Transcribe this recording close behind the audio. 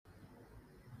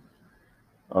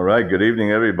All right, good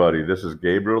evening, everybody. This is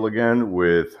Gabriel again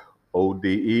with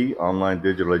ODE, Online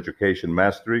Digital Education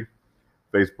Mastery,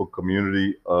 Facebook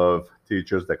community of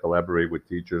teachers that collaborate with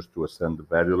teachers to ascend the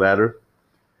value ladder.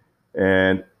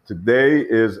 And today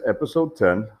is episode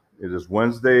 10. It is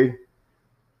Wednesday,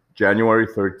 January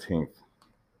 13th.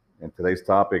 And today's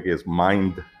topic is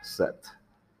mindset.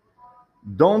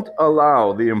 Don't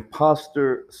allow the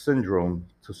imposter syndrome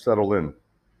to settle in.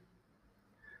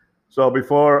 So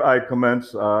before I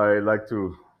commence, I like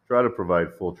to try to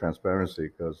provide full transparency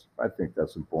because I think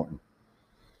that's important.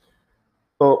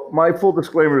 So my full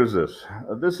disclaimer is this.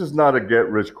 This is not a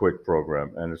get-rich-quick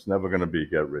program, and it's never going to be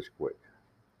get-rich-quick.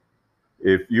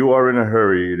 If you are in a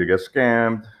hurry to get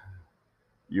scammed,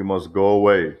 you must go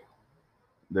away.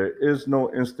 There is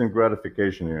no instant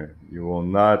gratification here. You will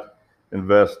not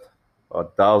invest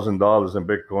 $1,000 in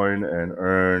Bitcoin and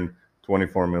earn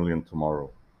 24 million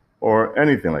tomorrow or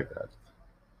anything like that.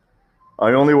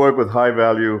 I only work with high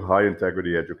value, high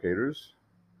integrity educators.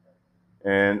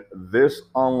 And this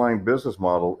online business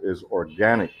model is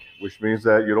organic, which means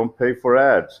that you don't pay for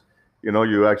ads.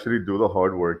 You actually do the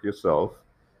hard work yourself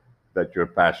that you're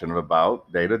passionate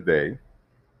about day to day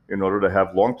in order to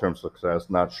have long-term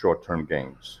success, not short-term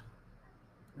gains.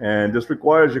 And this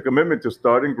requires your commitment to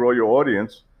start and grow your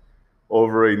audience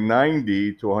over a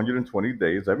 90 to 120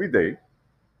 days every day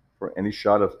for any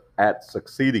shot at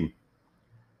succeeding.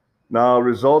 Now,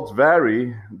 results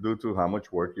vary due to how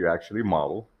much work you actually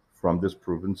model from this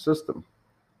proven system.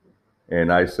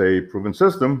 And I say proven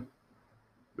system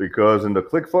because in the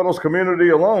ClickFunnels community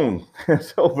alone,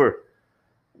 there's over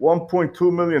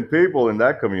 1.2 million people in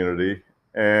that community,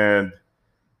 and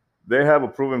they have a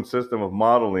proven system of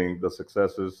modeling the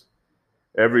successes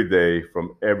every day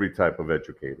from every type of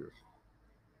educator.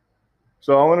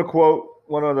 So I want to quote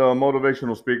one of the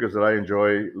motivational speakers that I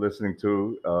enjoy listening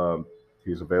to.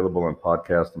 He's available on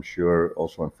podcast, I'm sure,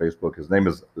 also on Facebook. His name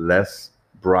is Les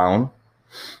Brown.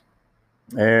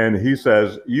 And he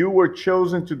says, you were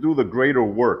chosen to do the greater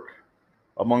work,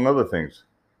 among other things.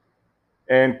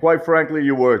 And quite frankly,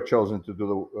 you were chosen to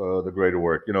do the greater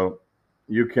work.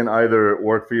 You can either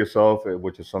work for yourself,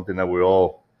 which is something that we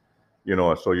all,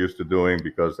 are so used to doing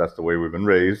because that's the way we've been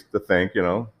raised to think,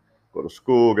 go to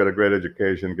school, get a great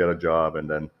education, get a job, and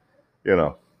then,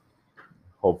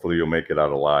 hopefully you'll make it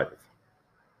out alive.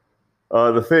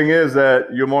 The thing is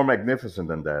that you're more magnificent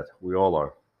than that. We all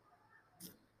are.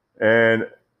 And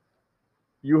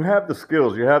you have the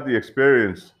skills, you have the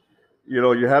experience,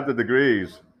 you have the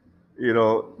degrees. The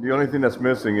only thing that's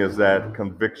missing is that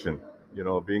conviction,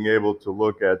 being able to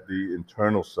look at the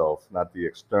internal self, not the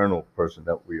external person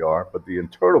that we are, but the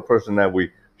internal person that we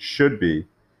should be,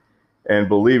 and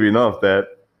believe enough that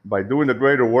by doing the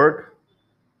greater work,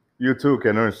 you too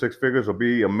can earn six figures or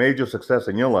be a major success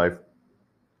in your life,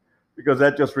 because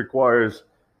that just requires,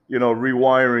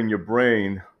 rewiring your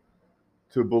brain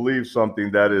to believe something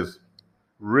that is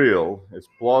real, it's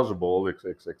plausible, it's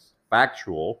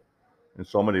factual in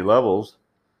so many levels.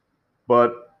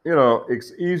 But,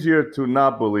 it's easier to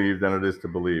not believe than it is to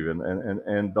believe.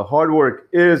 And the hard work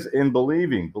is in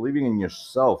believing in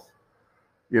yourself.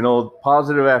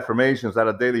 Positive affirmations on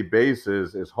a daily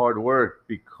basis is hard work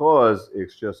because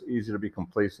it's just easy to be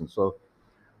complacent. So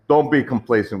don't be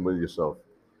complacent with yourself.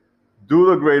 Do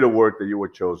the greater work that you were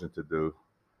chosen to do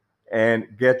and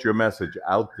get your message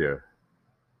out there.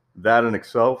 That in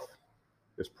itself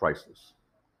is priceless.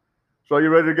 So are you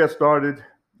ready to get started?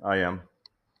 I am.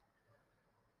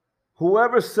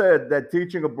 Whoever said that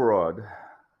teaching abroad,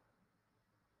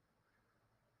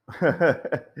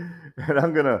 and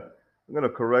I'm gonna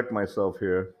correct myself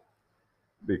here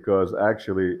because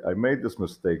actually I made this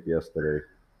mistake yesterday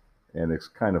and it's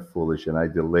kind of foolish and I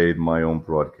delayed my own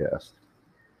broadcast.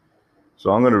 So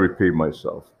I'm gonna repeat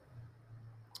myself.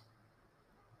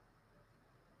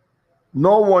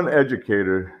 No one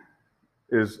educator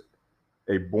is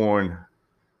born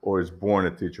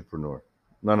a teacherpreneur.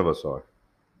 None of us are.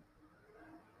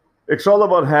 It's all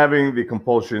about having the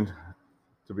compulsion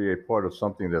to be a part of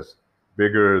something that's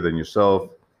bigger than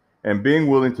yourself and being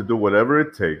willing to do whatever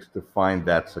it takes to find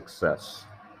that success.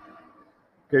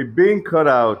 Okay, being cut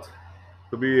out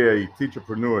to be a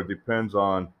teacherpreneur depends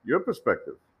on your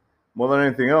perspective more than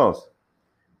anything else.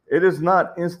 It is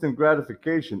not instant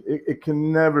gratification. It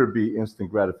can never be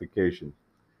instant gratification.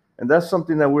 And that's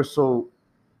something that we're so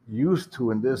used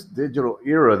to in this digital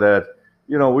era that,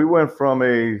 we went from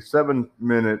a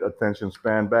 7-minute attention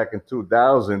span back in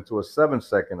 2000 to a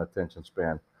 7-second attention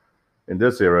span in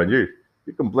this era. And you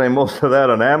can blame most of that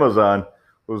on Amazon,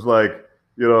 who's like,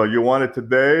 you want it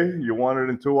today, you want it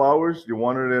in 2 hours, you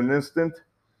want it in an instant.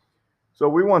 So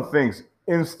we want things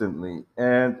instantly.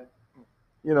 And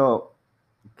you know,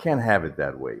 can't have it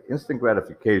that way. Instant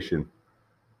gratification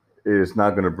is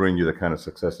not going to bring you the kind of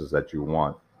successes that you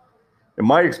want. In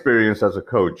my experience as a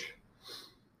coach,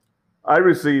 I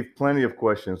receive plenty of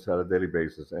questions on a daily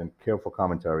basis and careful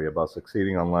commentary about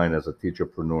succeeding online as a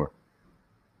teacherpreneur.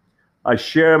 I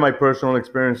share my personal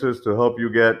experiences to help you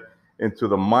get into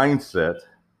the mindset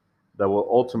that will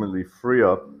ultimately free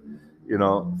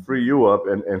you up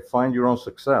and find your own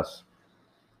success.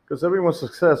 Because everyone's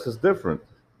success is different.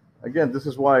 Again, this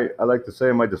is why I like to say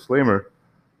in my disclaimer,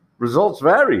 results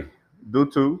vary due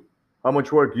to how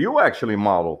much work you actually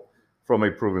model from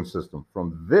a proven system,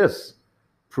 from this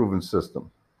proven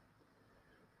system.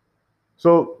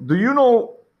 So, do you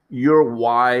know your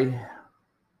why?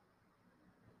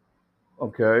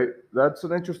 Okay, that's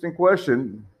an interesting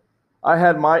question. I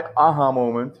had my aha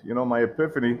moment, my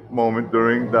epiphany moment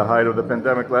during the height of the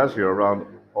pandemic last year, around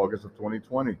August of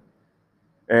 2020.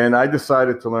 And I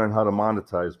decided to learn how to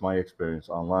monetize my experience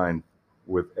online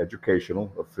with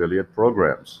educational affiliate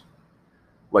programs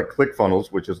like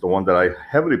ClickFunnels, which is the one that I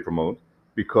heavily promote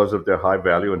because of their high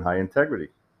value and high integrity.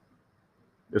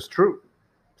 It's true.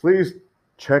 Please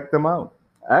check them out.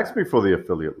 Ask me for the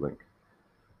affiliate link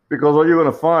because all you're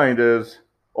going to find is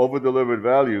over delivered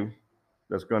value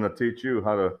that's going to teach you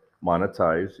how to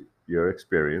monetize your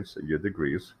experience, your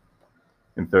degrees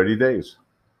in 30 days.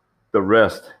 The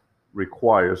rest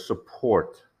requires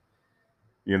support,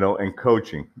 and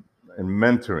coaching and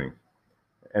mentoring.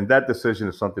 And that decision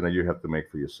is something that you have to make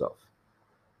for yourself.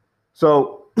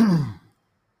 So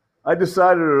I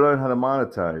decided to learn how to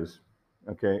monetize.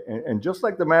 Okay. And just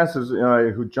like the masses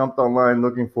who jumped online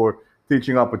looking for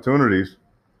teaching opportunities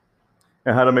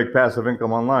and how to make passive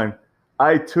income online,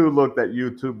 I too looked at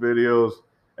YouTube videos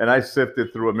and I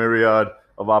sifted through a myriad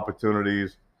of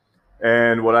opportunities.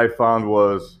 And what I found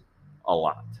was a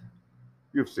lot.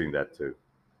 You've seen that too.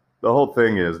 The whole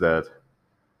thing is that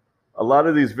a lot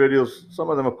of these videos, some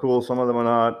of them are cool, some of them are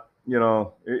not.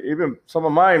 Even some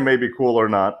of mine may be cool or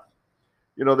not.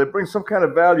 They bring some kind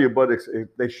of value, but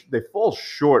they fall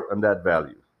short on that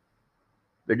value.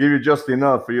 They give you just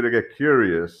enough for you to get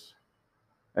curious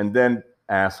and then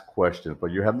ask questions,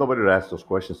 but you have nobody to ask those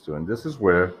questions to. And this is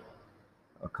where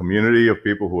a community of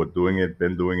people who are doing it,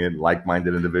 been doing it,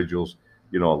 like-minded individuals,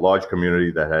 a large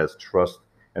community that has trust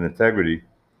and integrity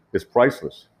is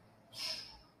priceless.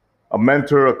 A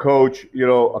mentor, a coach,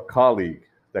 a colleague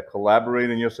that collaborate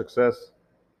in your success,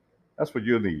 that's what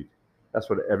you need. That's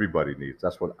what everybody needs.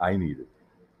 That's what I needed.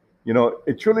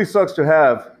 It truly sucks to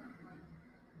have,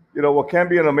 what can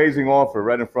be an amazing offer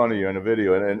right in front of you in a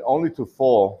video and only to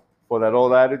fall for that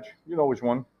old adage, you know which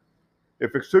one.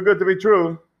 If it's too good to be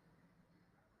true,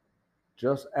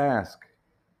 just ask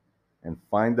and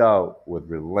find out with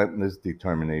relentless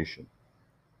determination.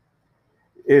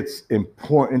 It's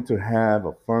important to have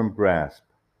a firm grasp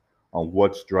on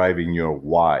what's driving your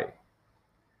why.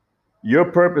 Your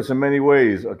purpose, in many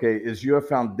ways, okay, is your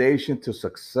foundation to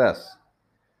success.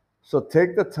 So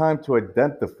take the time to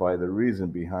identify the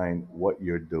reason behind what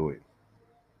you're doing.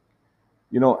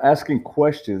 Asking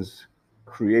questions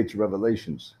creates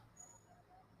revelations.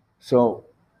 So,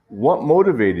 what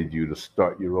motivated you to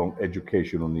start your own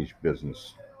educational niche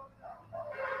business?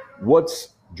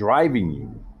 What's driving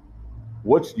you?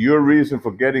 What's your reason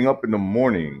for getting up in the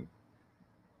morning?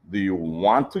 Do you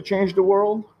want to change the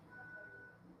world?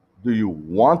 Do you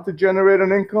want to generate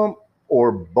an income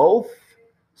or both?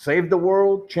 Save the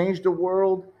world, change the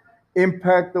world,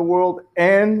 impact the world,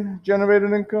 and generate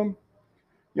an income?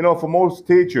 For most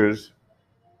teachers,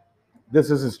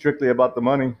 this isn't strictly about the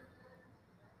money,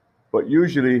 but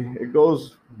usually it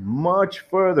goes much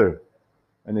further,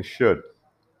 and it should.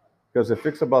 Because if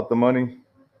it's about the money,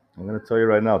 I'm going to tell you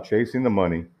right now, chasing the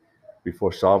money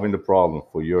before solving the problem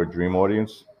for your dream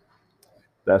audience,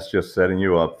 that's just setting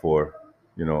you up for,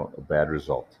 a bad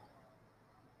result.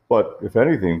 But if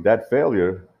anything, that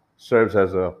failure serves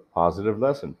as a positive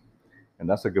lesson. And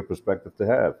that's a good perspective to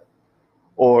have.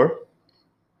 Or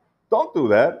don't do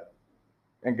that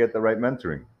and get the right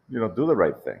mentoring. Do the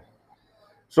right thing.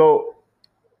 So,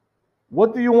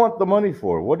 what do you want the money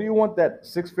for? What do you want that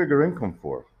six-figure income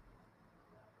for?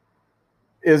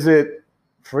 Is it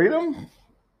freedom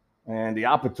and the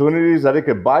opportunities that it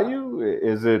could buy you?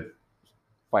 Is it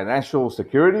financial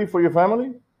security for your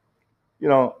family?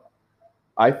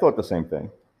 I thought the same thing.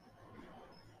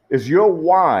 Is your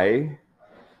why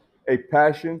a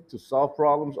passion to solve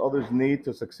problems others need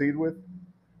to succeed with?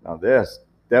 Now, that's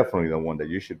definitely the one that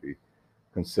you should be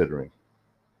considering.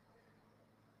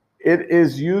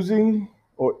 Is it using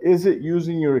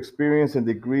your experience and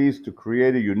degrees to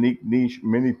create a unique niche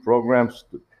mini programs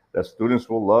that students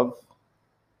will love?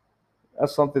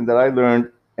 That's something that I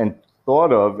learned and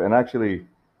thought of and actually,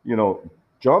 you know,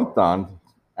 jumped on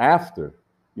after,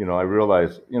 you know, I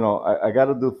realized, you know, I got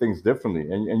to do things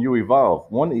differently. And you evolve.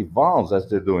 One evolves as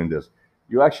they're doing this.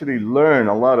 You actually learn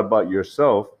a lot about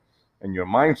yourself and your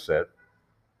mindset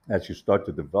as you start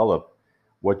to develop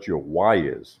what your why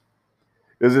is.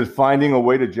 Is it finding a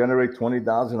way to generate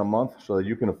 20,000 a month so that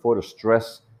you can afford a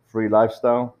stress-free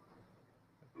lifestyle?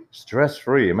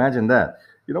 Stress-free, imagine that.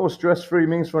 You know what stress-free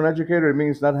means for an educator? It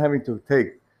means not having to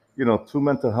take, you know, 2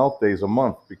 mental health days a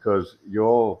month because you're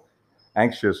all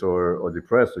anxious or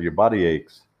depressed or your body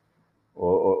aches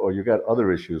or you got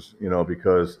other issues, you know,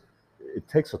 because it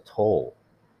takes a toll.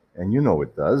 And you know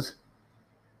it does.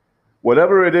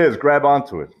 Whatever it is, grab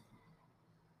onto it.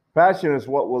 Passion is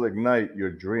what will ignite your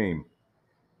dream.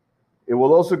 It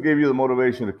will also give you the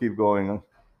motivation to keep going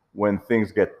when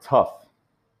things get tough.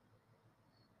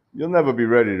 You'll never be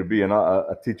ready to be a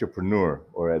teacherpreneur,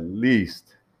 or at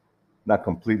least not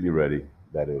completely ready,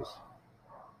 that is.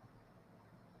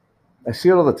 I see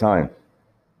it all the time.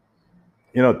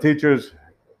 You know, teachers,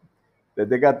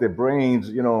 they got their brains,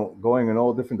 you know, going in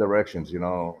all different directions, you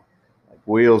know, like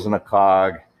wheels in a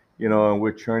cog, you know, and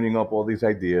we're churning up all these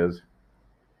ideas,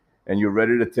 and you're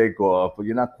ready to take off, but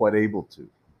you're not quite able to.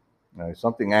 Right?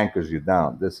 Something anchors you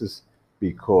down. This is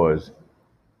because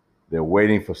they're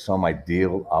waiting for some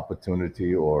ideal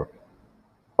opportunity or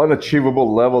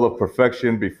unachievable level of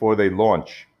perfection before they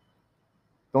launch.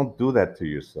 Don't do that to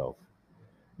yourself.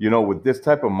 You know, with this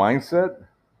type of mindset,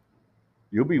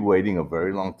 you'll be waiting a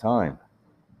very long time.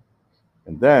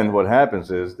 And then what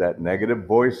happens is that negative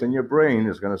voice in your brain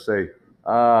is going to say,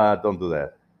 don't do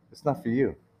that. It's not for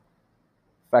you.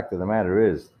 Fact of the matter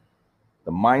is,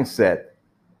 the mindset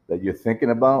that you're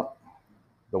thinking about,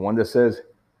 the one that says,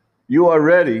 you are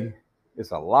ready,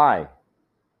 is a lie.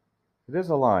 It is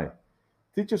a lie.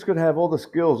 Teachers could have all the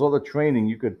skills, all the training.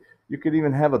 You could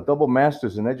even have a double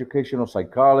master's in educational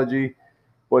psychology.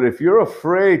 But if you're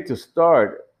afraid to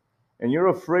start and you're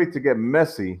afraid to get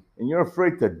messy and you're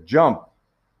afraid to jump,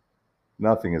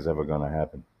 nothing is ever going to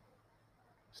happen.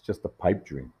 It's just a pipe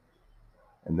dream.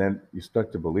 And then you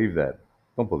start to believe that.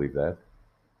 Don't believe that.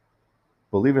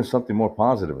 Believe in something more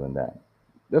positive than that.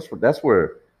 That's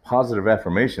where positive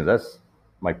affirmations, that's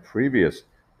my previous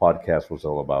podcast was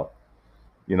all about.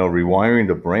 You know, rewiring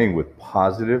the brain with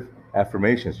positive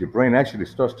affirmations. Your brain actually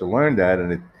starts to learn that,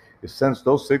 and it sends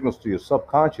those signals to your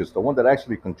subconscious, the one that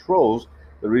actually controls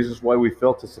the reasons why we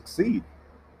fail to succeed.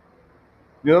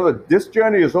 You know that this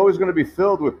journey is always going to be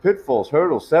filled with pitfalls,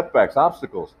 hurdles, setbacks,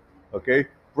 obstacles, okay?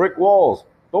 Brick walls.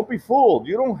 Don't be fooled.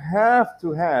 You don't have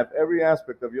to have every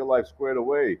aspect of your life squared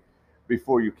away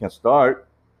before you can start.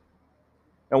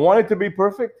 And want it to be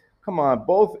perfect? Come on,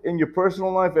 both in your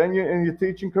personal life and in your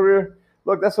teaching career?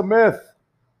 Look, that's a myth.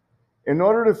 In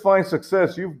order to find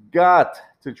success, you've got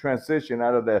to transition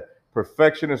out of the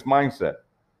perfectionist mindset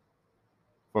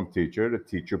from teacher to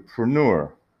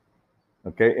teacherpreneur.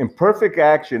 Okay, imperfect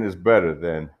action is better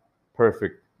than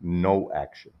perfect no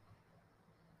action.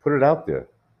 Put it out there.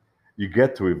 You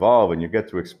get to evolve and you get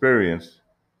to experience,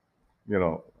 you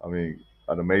know, I mean,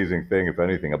 an amazing thing, if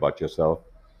anything, about yourself.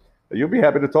 You'll be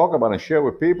happy to talk about and share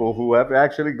with people who have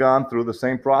actually gone through the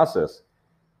same process.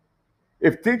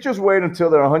 If teachers wait until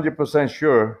they're 100%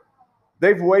 sure,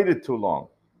 they've waited too long.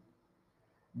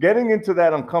 Getting into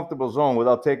that uncomfortable zone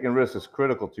without taking risks is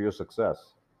critical to your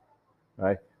success.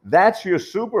 Right? That's your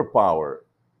superpower.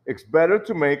 It's better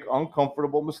to make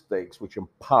uncomfortable mistakes, which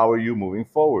empower you moving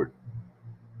forward.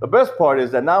 The best part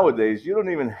is that nowadays you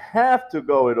don't even have to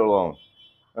go it alone,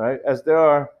 right? As there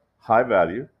are high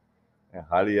value and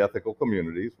highly ethical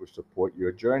communities which support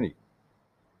your journey.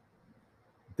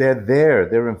 They're there.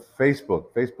 They're in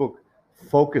Facebook. Facebook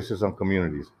focuses on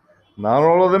communities. Not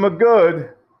all of them are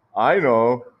good. I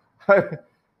know.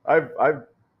 I've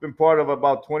been part of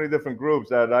about 20 different groups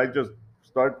that I just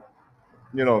start,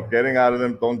 you know, getting out of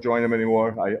them. Don't join them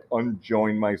anymore. I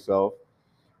unjoin myself,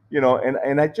 you know,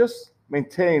 and I just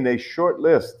maintain a short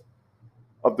list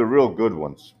of the real good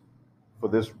ones for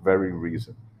this very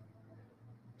reason.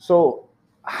 So,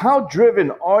 how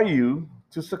driven are you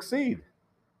to succeed?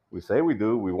 We say we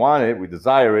do, we want it, we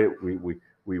desire it,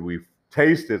 we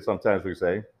taste it, sometimes we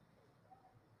say.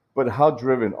 But how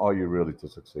driven are you really to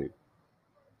succeed?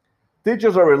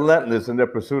 Teachers are relentless in their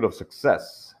pursuit of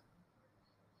success.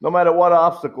 No matter what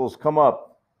obstacles come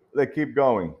up, they keep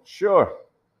going. Sure,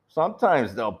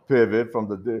 sometimes they'll pivot from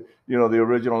the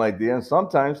original idea, and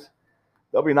sometimes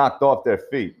they'll be knocked off their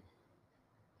feet.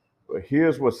 But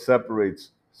here's what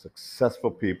separates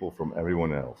successful people from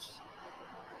everyone else.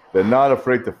 They're not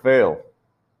afraid to fail.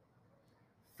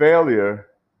 Failure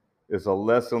is a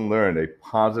lesson learned, a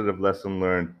positive lesson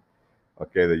learned,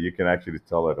 okay, that you can actually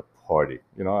tell at a party.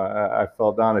 You know, I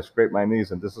fell down, I scraped my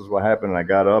knees, and this is what happened. And I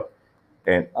got up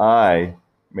and I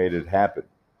made it happen.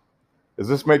 Is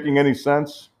this making any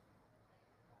sense?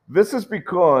 This is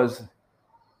because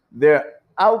they're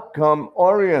outcome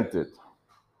oriented.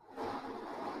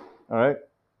 All right.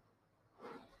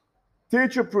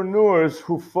 Teacherpreneurs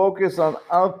who focus on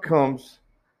outcomes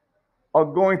are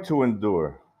going to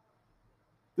endure.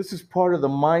 This is part of the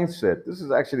mindset. This is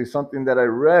actually something that I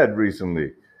read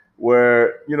recently,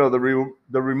 where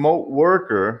the remote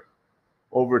worker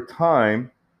over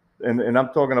time, and I'm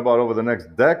talking about over the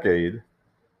next decade,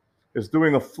 is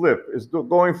doing a flip. Is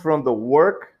going from the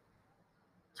work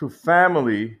to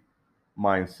family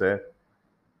mindset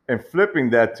and flipping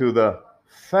that to the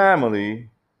family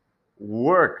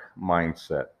work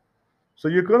mindset. So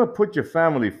you're going to put your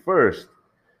family first,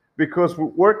 because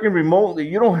working remotely,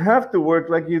 you don't have to work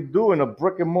like you do in a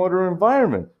brick and mortar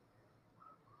environment.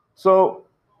 So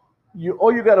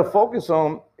all you got to focus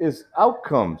on is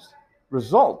outcomes,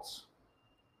 results.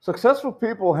 Successful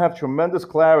people have tremendous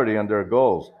clarity on their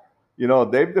goals. You know,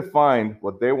 they've defined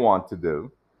what they want to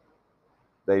do.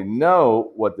 They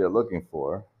know what they're looking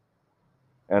for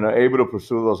and are able to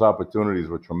pursue those opportunities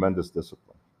with tremendous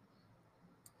discipline.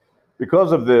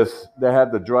 Because of this, they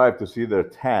have the drive to see their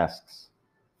tasks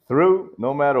through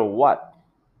no matter what.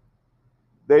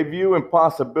 They view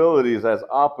impossibilities as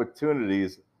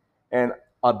opportunities and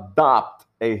adopt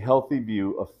a healthy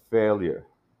view of failure.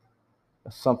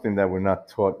 That's something that we're not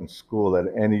taught in school at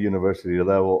any university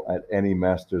level, at any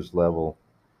master's level,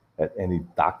 at any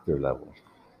doctor level.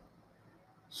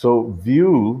 So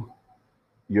view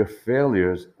your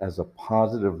failures as a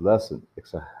positive lesson.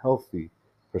 It's a healthy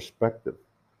perspective.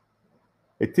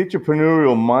 A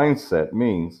teacherpreneurial mindset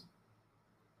means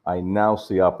I now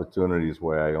see opportunities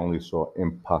where I only saw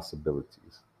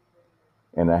impossibilities.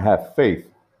 And I have faith,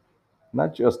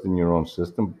 not just in your own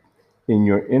system, in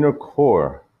your inner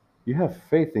core. You have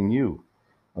faith in you,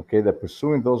 okay, that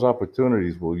pursuing those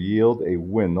opportunities will yield a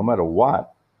win no matter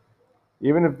what,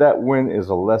 even if that win is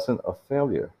a lesson of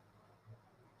failure.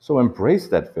 So embrace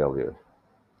that failure.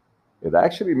 It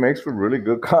actually makes for really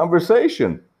good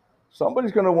conversation.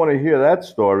 Somebody's going to want to hear that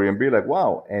story and be like,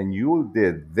 wow, and you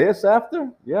did this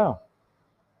after? Yeah,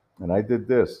 and I did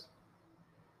this.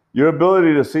 Your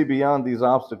ability to see beyond these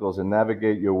obstacles and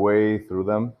navigate your way through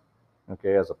them,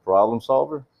 okay, as a problem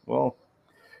solver, well,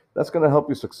 that's going to help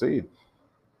you succeed.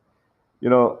 You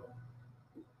know,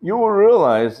 you will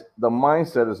realize the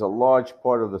mindset is a large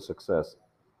part of the success,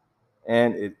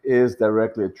 and it is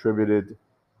directly attributed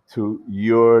to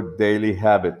your daily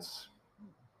habits.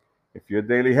 If your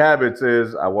daily habits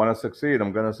is, I want to succeed,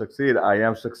 I'm going to succeed, I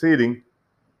am succeeding,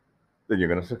 then you're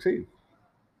going to succeed.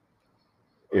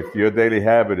 If your daily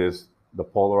habit is the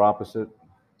polar opposite,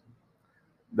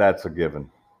 that's a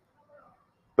given.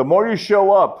 The more you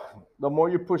show up, the more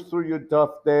you push through your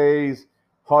tough days,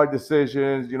 hard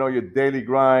decisions, your daily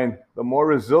grind, the more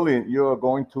resilient you are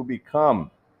going to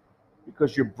become,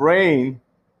 because your brain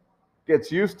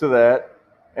gets used to that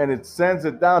and it sends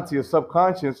it down to your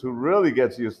subconscious, who really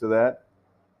gets used to that.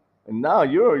 And now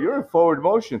you're in forward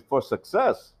motion for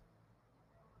success.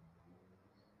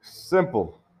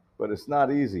 Simple, but it's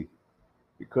not easy,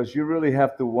 because you really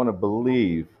have to want to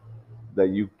believe that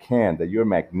you can, that you're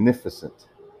magnificent.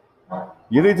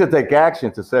 You need to take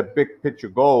action to set big picture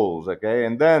goals, okay?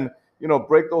 And then,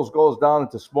 break those goals down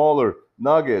into smaller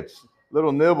nuggets,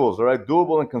 little nibbles, all right?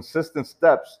 Doable and consistent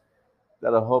steps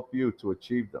that'll help you to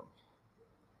achieve them.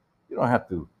 You don't have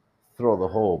to throw the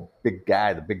whole big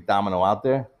guy, the big domino out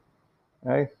there,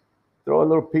 right? Throw a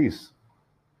little piece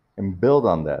and build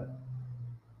on that.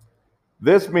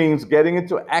 This means getting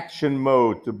into action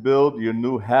mode to build your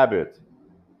new habit.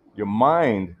 Your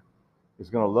mind is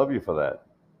going to love you for that,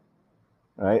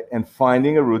 right? And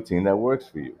finding a routine that works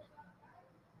for you.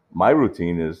 My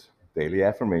routine is daily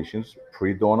affirmations,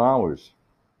 pre-dawn hours.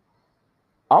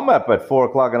 I'm up at 4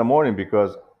 o'clock in the morning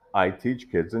because I teach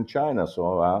kids in China,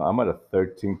 so I'm at a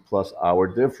 13 plus hour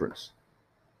difference.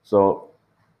 So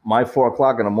my 4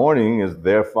 o'clock in the morning is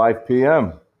their 5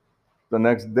 p.m. the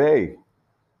next day.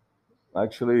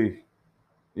 Actually,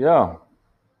 yeah,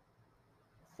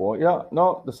 yeah,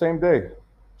 no, the same day,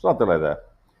 something like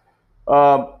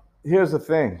that. Here's the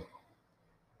thing: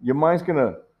 your mind's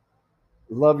gonna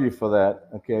love you for that,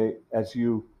 okay, as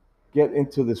you get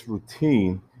into this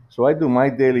routine. So I do my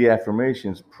daily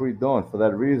affirmations pre-dawn for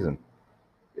that reason.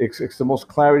 It's the most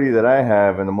clarity that I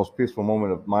have and the most peaceful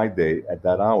moment of my day at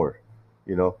that hour.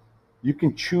 You know, you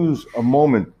can choose a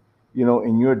moment,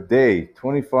 in your day,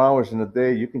 24 hours in a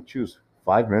day, you can choose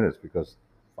 5 minutes, because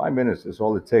 5 minutes is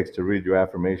all it takes to read your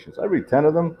affirmations. I read 10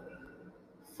 of them,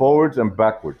 forwards and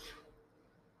backwards.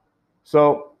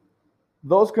 So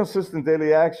those consistent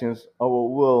daily actions are what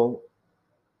will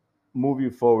move you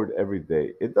forward every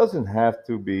day. It doesn't have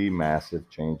to be massive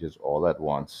changes all at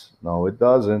once. No, it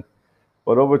doesn't.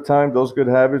 But over time, those good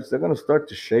habits, they're going to start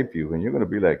to shape you. And you're going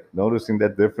to be like noticing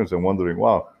that difference and wondering,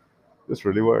 wow, this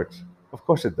really works. Of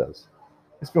course it does.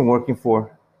 It's been working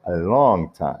for a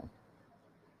long time.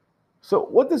 So,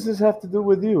 what does this have to do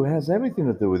with you? It has everything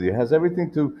to do with you. It has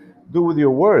everything to do with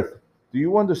your worth. Do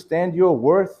you understand your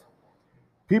worth?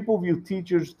 People view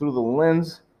teachers through the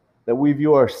lens that we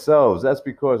view ourselves. That's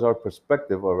because our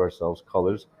perspective of ourselves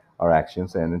colors our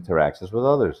actions and interactions with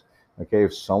others. Okay,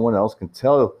 if someone else can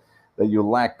tell that you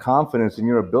lack confidence in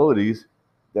your abilities,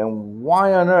 then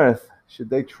why on earth should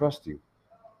they trust you?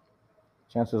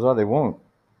 Chances are they won't.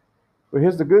 But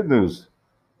here's the good news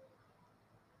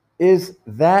is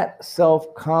that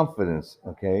self confidence,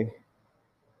 okay,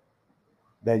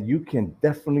 that you can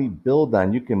definitely build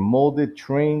on. You can mold it,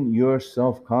 train your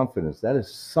self confidence. That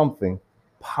is something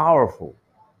powerful.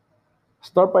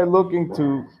 Start by looking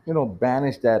to,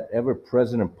 banish that ever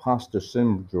present imposter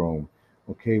syndrome.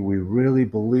 Okay, we really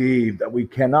believe that we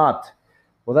cannot.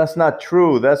 Well, that's not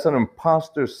true. That's an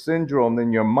imposter syndrome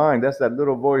in your mind. That's that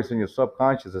little voice in your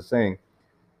subconscious that's saying,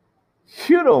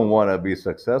 you don't want to be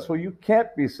successful. You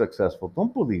can't be successful.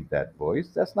 Don't believe that voice.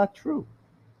 That's not true.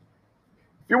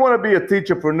 If you want to be a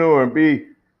teacherpreneur and be,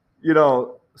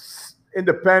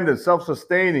 independent,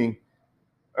 self-sustaining,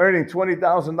 earning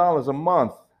 $20,000 a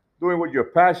month, doing what you're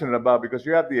passionate about because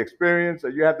you have the experience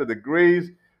and you have the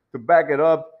degrees to back it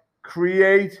up,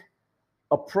 create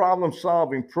a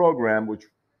problem-solving program, which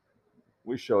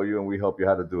we show you and we help you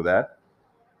how to do that,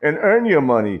 and earn your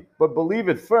money. But believe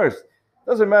it first.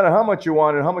 Doesn't matter how much you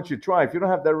want and how much you try. If you don't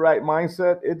have that right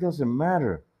mindset, it doesn't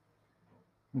matter.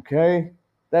 Okay?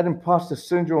 That imposter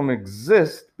syndrome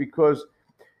exists because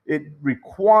it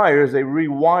requires a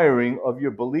rewiring of your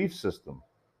belief system.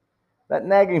 That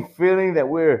nagging feeling that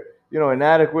we're,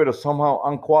 inadequate or somehow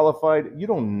unqualified, you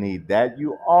don't need that.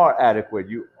 You are adequate.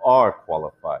 You are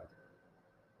qualified.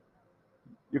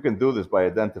 You can do this by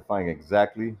identifying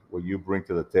exactly what you bring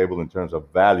to the table in terms of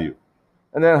value.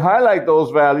 And then highlight those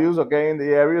values, okay, in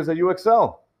the areas that you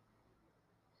excel.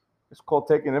 It's called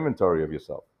taking inventory of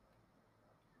yourself.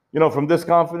 From this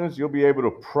confidence, you'll be able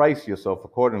to price yourself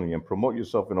accordingly and promote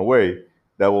yourself in a way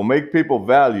that will make people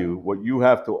value what you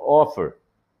have to offer.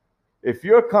 If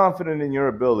you're confident in your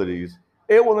abilities,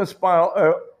 it will inspire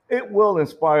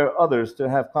others to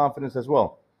have confidence as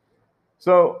well.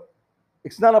 So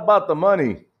it's not about the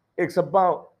money. It's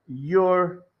about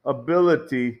your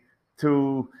ability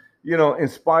to,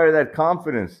 inspire that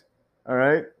confidence. All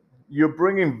right. You're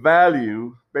bringing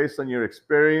value based on your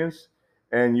experience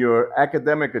and your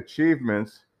academic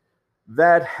achievements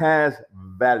that has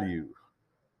value.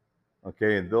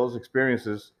 Okay. And those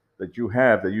experiences that you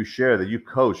have, that you share, that you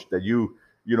coach, that you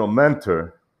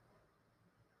mentor,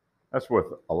 that's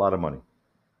worth a lot of money.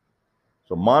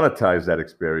 So monetize that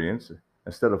experience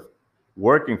instead of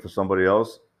working for somebody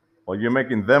else, or you're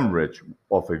making them rich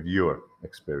off of your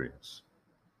experience.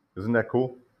 Isn't that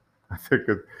cool? I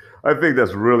think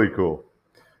that's really cool.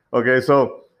 Okay,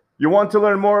 so you want to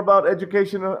learn more about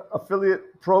education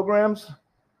affiliate programs?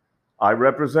 I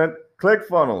represent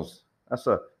ClickFunnels. That's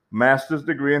a master's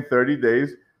degree in 30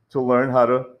 days to learn how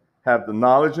to have the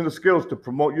knowledge and the skills to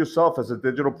promote yourself as a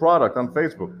digital product on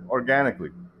Facebook organically.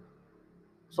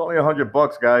 It's only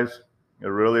 $100, guys. It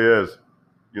really is.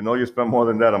 You spend more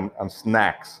than that on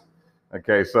snacks.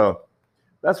 Okay, so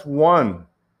that's one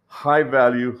high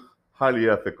value, highly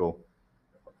ethical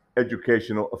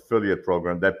educational affiliate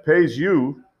program that pays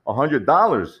you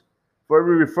 $100 for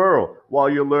every referral while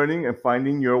you're learning and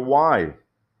finding your why.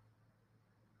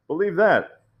 Believe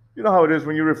that. You know how it is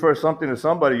when you refer something to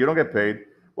somebody, you don't get paid.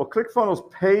 Well, ClickFunnels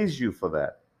pays you for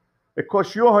that. It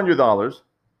costs you $100.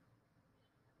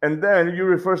 And then you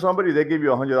refer somebody, they give you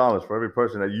 $100 for every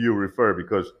person that you refer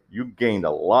because you gained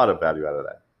a lot of value out of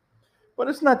that. But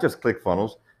it's not just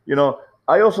ClickFunnels.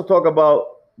 I also talk about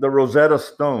the Rosetta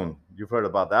Stone. You've heard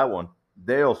about that one.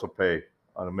 They also pay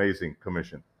an amazing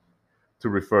commission to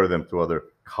refer them to other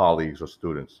colleagues or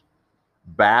students.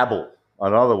 Babbel,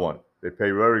 another one. They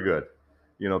pay very good,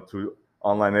 to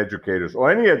online educators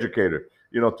or any educator,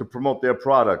 to promote their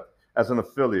product as an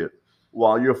affiliate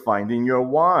while you're finding your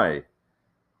why.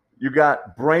 You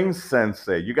got Brain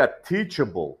Sensei, you got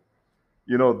Teachable.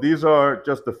 These are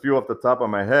just a few off the top of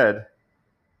my head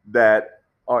that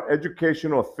are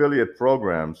educational affiliate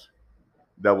programs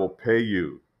that will pay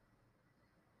you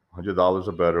 $100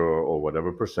 or better or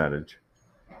whatever percentage,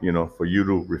 for you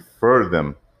to refer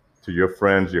them to your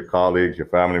friends, your colleagues, your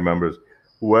family members,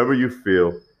 whoever you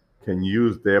feel can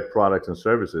use their products and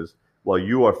services while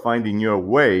you are finding your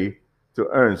way to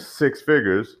earn six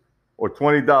figures or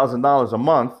 $20,000 a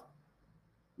month,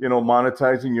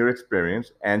 monetizing your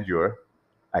experience and your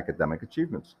academic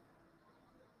achievements.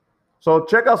 So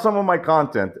check out some of my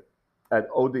content at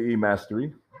ODE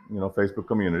Mastery, Facebook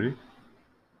community,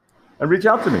 and reach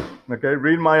out to me. Okay,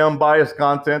 read my unbiased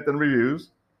content and reviews,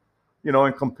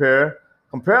 and compare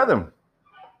them.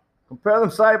 Compare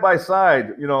them side by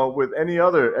side, with any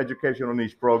other educational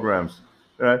niche programs.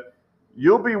 Right?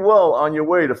 You'll be well on your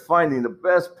way to finding the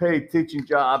best paid teaching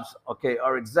jobs,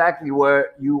 are exactly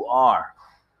where you are.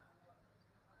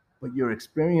 But your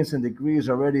experience and degrees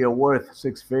already are worth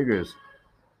six figures.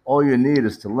 All you need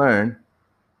is to learn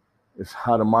is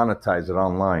how to monetize it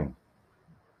online.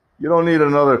 You don't need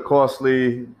another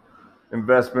costly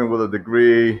investment with a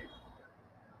degree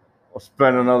or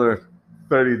spend another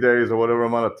 30 days or whatever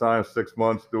amount of time, 6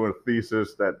 months doing a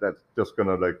thesis that's just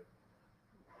gonna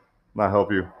not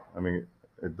help you. I mean,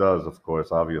 it does, of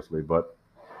course, obviously, but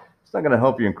it's not gonna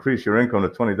help you increase your income to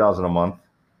 $20,000 a month.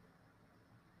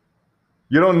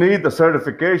 You don't need the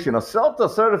certification. A CELTA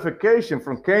certification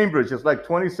from Cambridge is like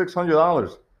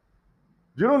 $2,600.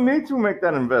 You don't need to make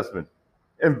that investment.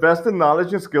 Invest in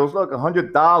knowledge and skills. Look,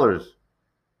 $100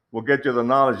 will get you the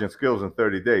knowledge and skills in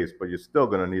 30 days, but you're still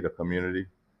going to need a community,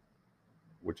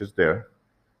 which is there.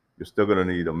 You're still going to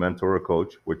need a mentor or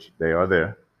coach, which they are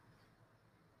there,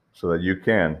 so that you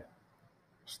can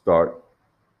start,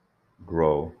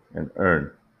 grow, and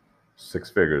earn six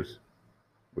figures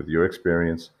with your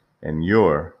experience and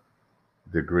your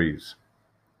degrees.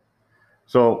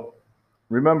 So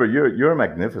remember, you're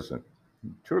magnificent.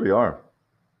 You truly are.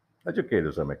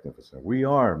 Educators are magnificent. We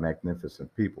are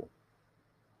magnificent people.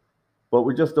 But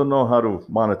we just don't know how to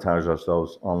monetize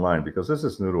ourselves online because this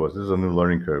is new to us. This is a new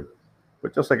learning curve.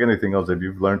 But just like anything else, if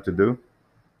you've learned to do,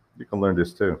 you can learn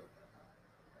this too.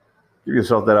 Give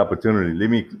yourself that opportunity. Let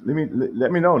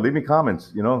me know. Leave me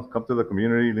comments. Come to the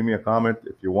community. Leave me a comment.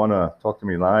 If you want to talk to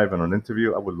me live in an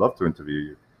interview, I would love to interview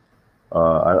you.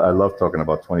 I love talking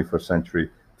about 21st century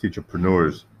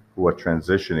teacherpreneurs who are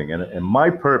transitioning. And my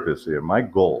purpose here, my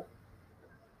goal,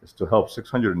 is to help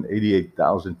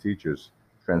 688,000 teachers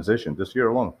transition this year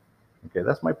alone. Okay,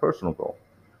 that's my personal goal.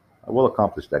 I will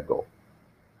accomplish that goal.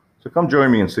 So come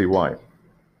join me and see why.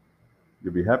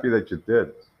 You'll be happy that you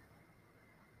did.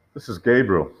 This is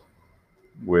Gabriel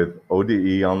with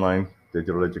ODE Online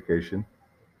Digital Education.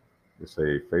 It's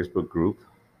a Facebook group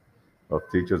of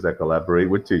teachers that collaborate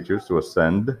with teachers to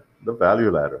ascend the value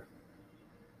ladder.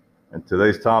 And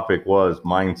today's topic was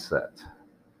mindset.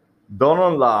 Don't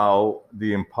allow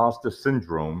the imposter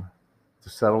syndrome to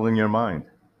settle in your mind.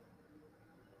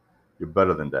 You're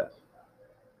better than that.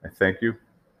 I thank you.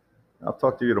 I'll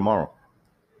talk to you tomorrow.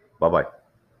 Bye-bye.